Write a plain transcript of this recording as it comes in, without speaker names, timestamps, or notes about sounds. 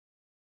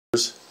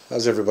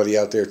How's everybody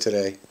out there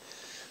today?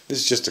 This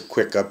is just a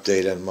quick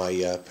update on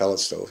my pellet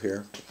stove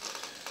here.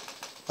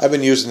 I've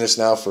been using this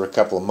now for a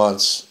couple of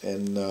months,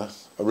 and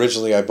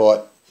originally I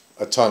bought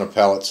a ton of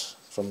pellets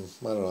from,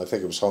 I don't know, I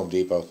think it was Home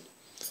Depot.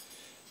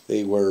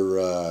 They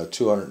were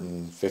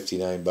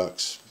 259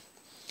 bucks.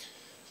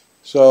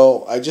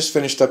 So I just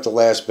finished up the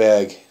last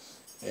bag,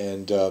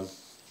 and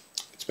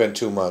it's been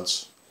 2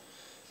 months.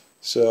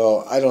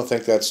 So I don't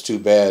think that's too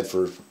bad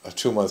for a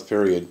 2-month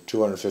period,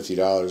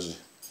 $250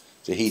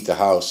 to heat the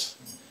house,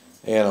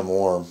 and I'm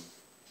warm.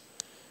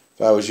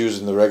 If I was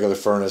using the regular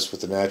furnace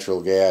with the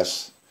natural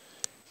gas,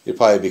 it'd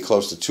probably be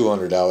close to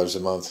 $200 a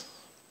month.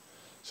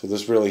 So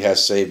this really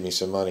has saved me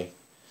some money.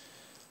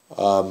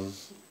 I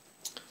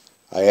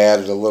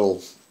added a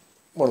little,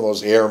 one of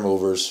those air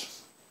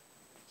movers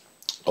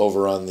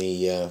over on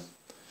the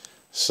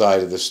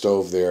side of the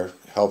stove there.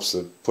 It helps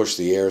to push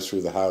the air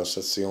through the house.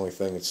 That's the only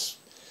thing. It's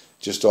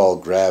just all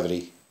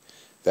gravity.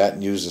 That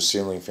and use the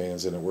ceiling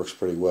fans, and it works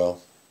pretty well.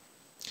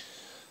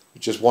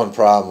 Just one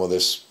problem with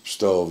this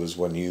stove is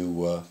when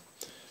you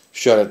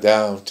shut it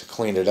down to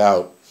clean it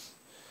out,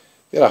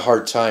 you get a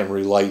hard time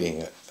relighting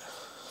it.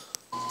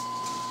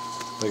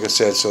 Like I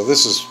said, so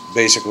this is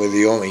basically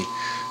the only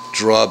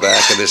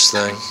drawback of this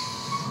thing.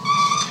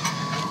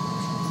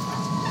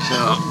 So,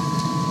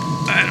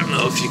 I don't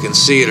know if you can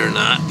see it or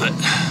not, but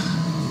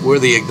where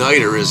the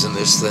igniter is in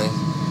this thing,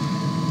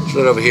 it's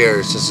right over here.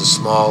 It's just a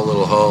small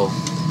little hole.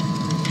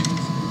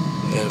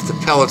 And if the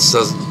pellets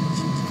doesn't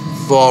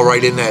fall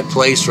right in that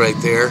place right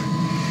there,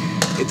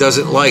 it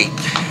doesn't light,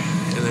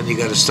 and then you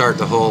got to start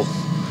the whole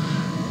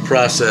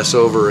process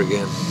over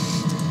again.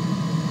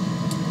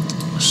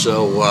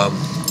 So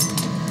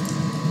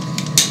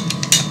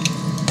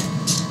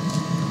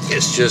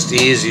it's just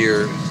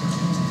easier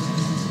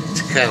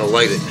to kind of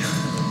light it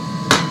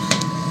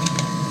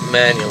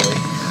manually.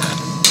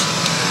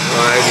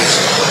 I just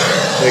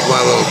take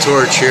my little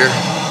torch here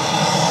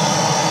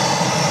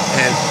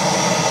and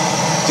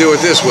do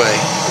it this way.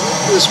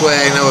 This way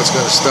I know it's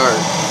going to start.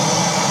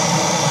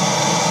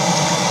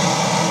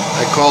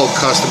 I called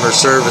customer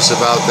service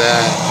about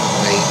that.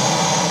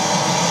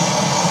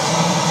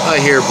 I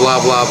hear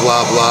blah blah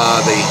blah blah.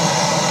 They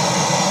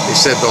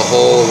said the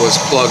hole was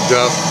plugged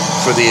up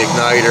for the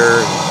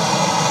igniter,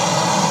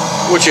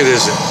 which it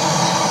isn't.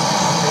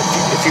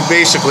 If you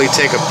basically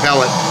take a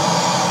pellet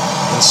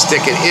and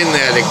stick it in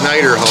that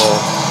igniter hole,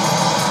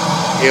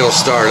 it'll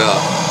start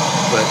up.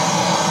 But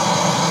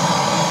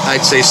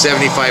I'd say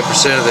 75%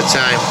 of the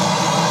time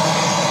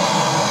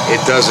it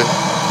doesn't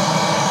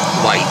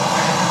light.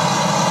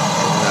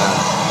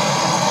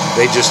 And,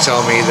 they just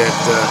tell me that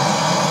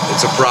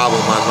it's a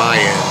problem on my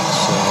end.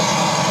 So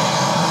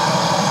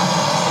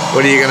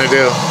what are you gonna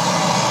do?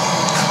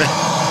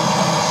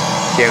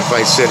 Can't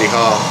fight City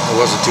Hall. I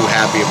wasn't too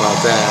happy about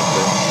that.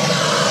 But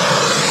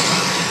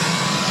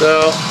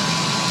so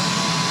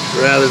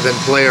rather than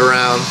play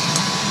around,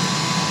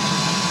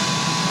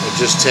 I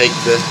just take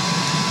the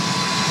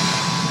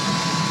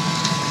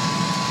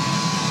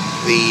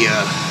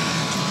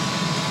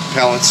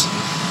pellets,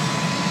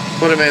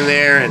 put them in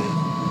there, and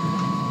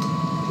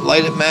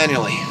light it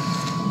manually.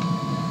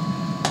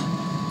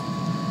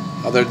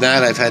 Other than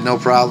that, I've had no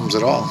problems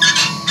at all.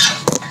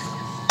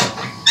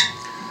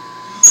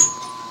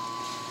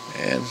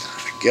 And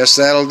I guess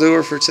that'll do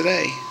it for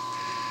today.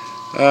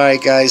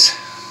 Alright guys,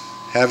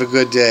 have a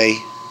good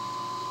day.